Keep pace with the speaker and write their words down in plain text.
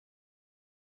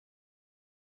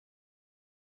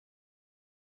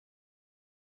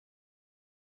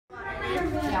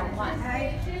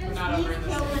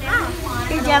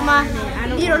Hey, Gemma.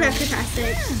 You don't have to test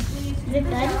it. Is it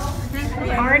good?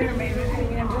 Hard?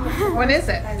 What is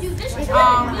it?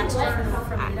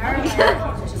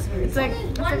 It's like,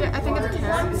 I think it's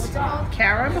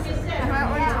carob. Carob?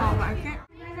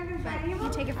 You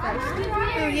take it first.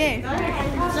 Oh, yeah.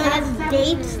 So that's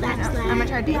dates? That's that. I'm gonna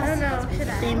try dates. I don't know.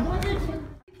 Same.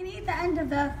 You can eat the end of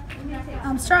the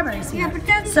strawberries here. Yeah, but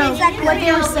that's So what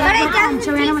they were saying, what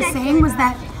Joanna was saying was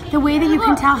that the way that you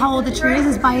can tell how old the tree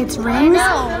is by its rings.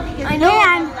 I know.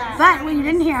 But what you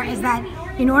didn't hear is that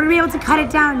in order to be able to cut it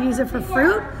down and use it for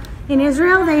fruit, in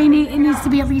Israel, it needs to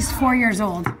be at least 4 years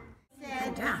old.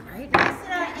 Blessed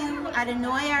are you,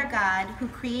 Adonai our God, who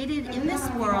created in this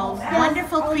world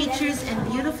wonderful creatures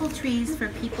and beautiful trees for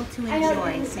people to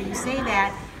enjoy. So you say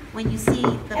that when you see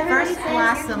the first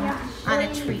blossom on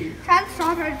a tree. Try the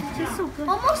strawberries. It tastes so good.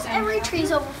 Almost every tree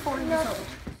is over 4 years old.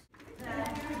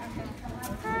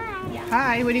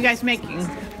 Hi, what are you guys making?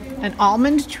 An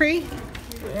almond tree?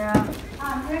 Yeah.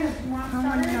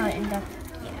 Almond nut in the...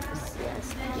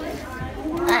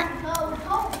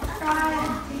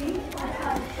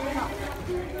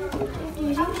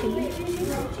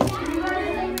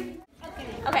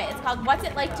 Okay, it's called What's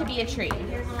It Like to Be a Tree?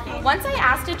 Once I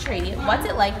asked a tree, what's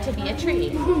it like to be a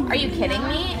tree? Are you kidding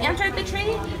me? Answered the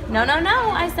tree. No, no,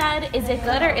 no, I said. Is it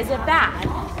good or is it bad?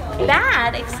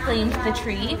 Bad, exclaimed the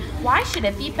tree. Why should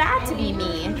it be bad to be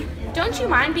me? Don't you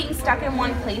mind being stuck in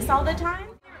one place all the time?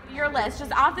 Your list,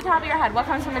 just off the top of your head, what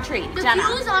comes from a tree? The Jenna.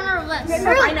 fruit is on our list.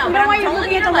 I know, but I'm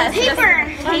totally at the list. Paper.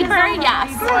 Paper, yes.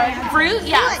 Fruit,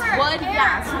 yes. Wood,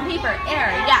 yes. Paper,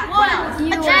 air, yes. What else?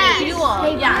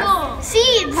 Fuel, yes.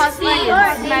 Seeds.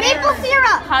 Maple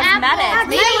syrup.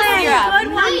 Cosmetics. Maple syrup.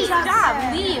 Leaves. Stop.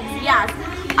 Leaves, yes.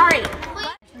 All right.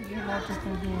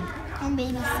 And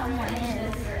maybe someone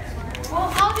is.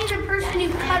 Well, I'll be the person who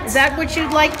cuts. Is that what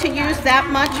you'd like to use that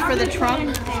much for the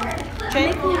trunk,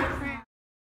 Jake?